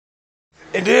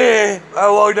And then I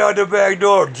walked out the back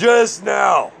door just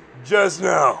now. Just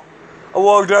now. I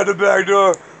walked out the back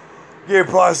door, gave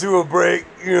Pasu a break,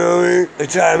 you know what I mean? A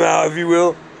timeout, if you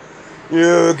will. You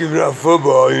know, because not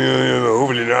football,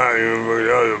 hopefully not,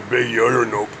 that was a big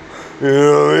nope. You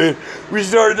know what I mean? We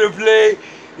started to play,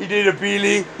 he did a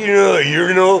peely, a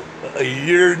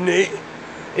urinate,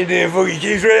 and then fucking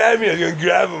came right at me. I was gonna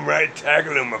grab him, right?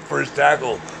 Tackle him, my first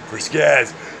tackle for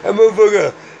Scats. That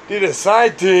motherfucker did a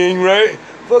side thing, right?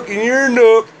 Fucking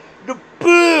urinate, the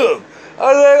boom! I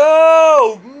was like,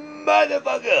 oh,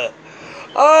 motherfucker!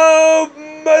 Oh,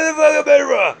 motherfucker, better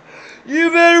run! You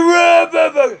better run,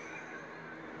 motherfucker!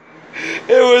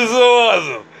 It was so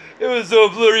awesome. It was so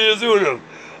glorious unum.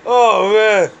 Oh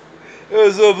man, it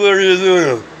was so glorious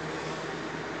unum.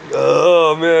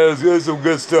 Oh man, it was some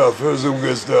good stuff. It was some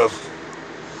good stuff.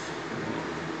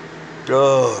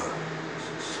 Oh,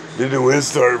 did the wind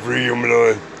start for you,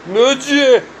 man?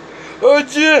 Oje,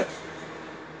 oje.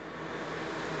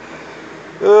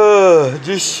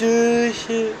 Just shit.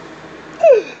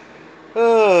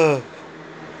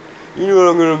 You know what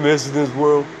I'm gonna miss in this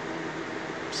world?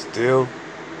 Still,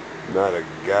 not a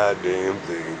goddamn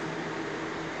thing.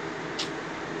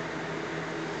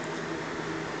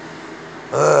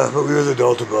 But we was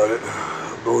adult about it.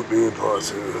 Both being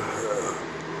positive.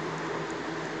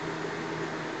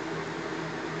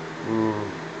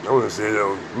 I want to say that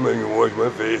I'm not gonna wash my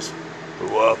face for a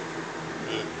while.